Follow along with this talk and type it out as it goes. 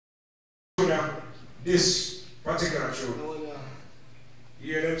this particular tune.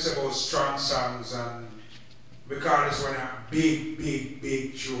 You hear them say about strong songs, and we call this one a big, big,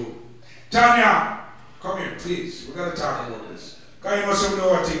 big tune. Tanya, come here, please. We're going to talk about this. Because you must know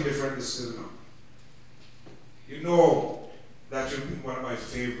one thing different this still now. You know that you've been one of my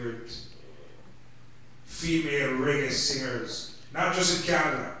favorite female reggae singers, not just in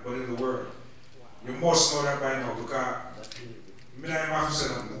Canada, but in the world. You must know that by now, because I don't have to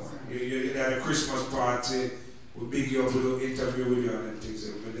say no more. You had a Christmas party, we big you up, we'll interview with you and things,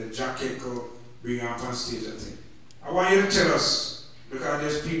 with the jacket go bring you up on stage and things. I want you to tell us, because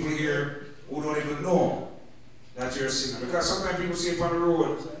there's people here who don't even know that you're a singer. Because sometimes people see you on the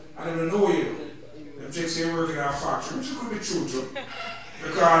road and they don't know you. Them chicks say you're working at a factory, which could be true too.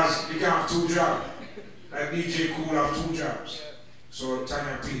 Because you can have two jobs. Like DJ Cool have two jobs. So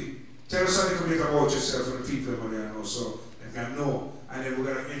Tanya P, tell us a little bit about yourself and the people over there know, so they can know. And then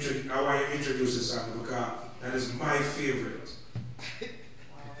we're going to introduce, I want you to introduce this song because that is my favorite.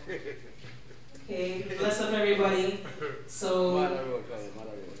 Okay, bless up everybody. So,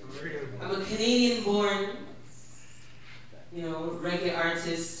 I'm a Canadian-born, reggae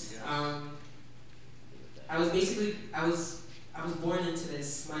artist. I was born into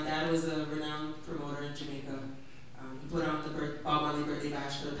this. My dad was a renowned promoter in Jamaica. He put on the Bob Marley birthday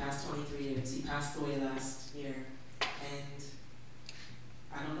bash for the past 23 years. He passed away last year. And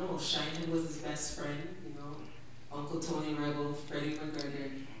I don't know, Shinehead was his best friend, Uncle Tony Rebel, Freddie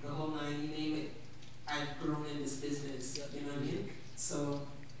McGregor, the whole nine, you name it. I've grown in this business, you know what I mean? So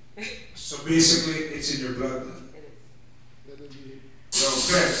basically, it's in your blood then. So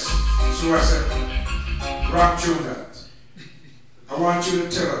first, so I said, rock tune that. I want you to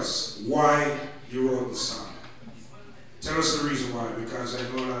tell us why you wrote the song. Tell us the reason why, because I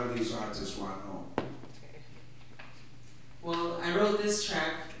know a lot of these artists want to know. Well, I wrote this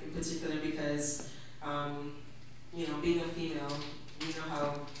track in particular because, being a female, we know how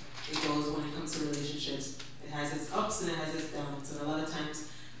it goes when it comes to relationships. It has its ups and it has its downs. And a lot of times,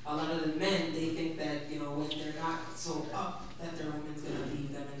 a lot of the men, they think that, when they're not so up, that their woman's going to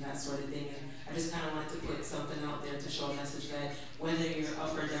leave them and that sort of thing. And I just kind of wanted to put something out there to show a message that whether you're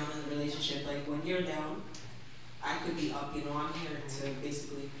up or down in the relationship, like when you're down, I could be up, I'm here to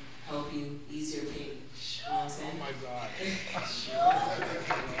basically help you ease your pain. You know what I'm saying? Oh my God.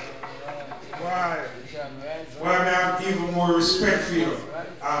 Why? Why may I have even more respect for you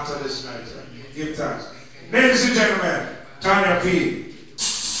after this night? Give thanks. Ladies and gentlemen, Tanya P. and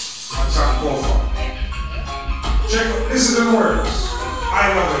Sam Kofa. Check out, listen to the words.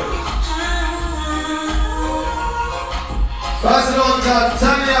 I love it. Pass it on to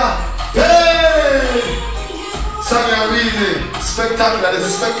Tanya. Hey! Tanya really spectacular. It's a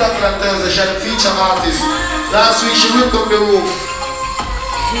spectacular Thursday. She's a feature artist. Last week she ripped up the roof.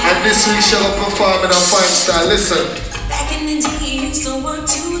 And this week she'll perform in a fine style. Listen. Back in the day, you used to work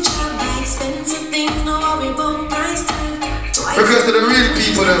to job, buy expensive things, no worry about price tag. Because to the real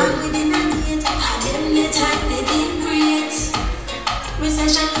people then.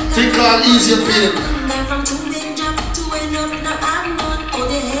 Think all easy pain.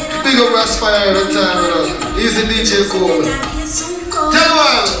 Big up Rasfire every time, He's the DJ Cole. Tell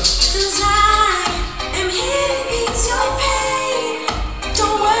one.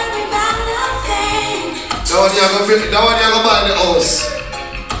 That one you go buy the house.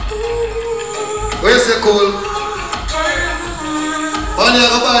 Where's the Cole? One you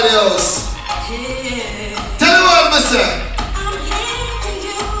go buy the house. Tell me what I say.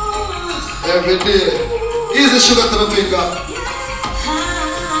 Every day. Easy sugar to the finger.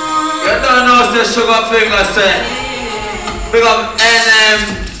 You don't know the sugar finger say. Big up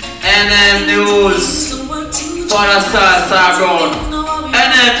NM News for the salsa ground.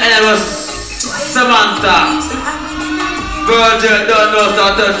 NM was Samantha. Virgil don't know so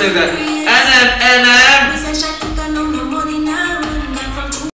to sing it. NM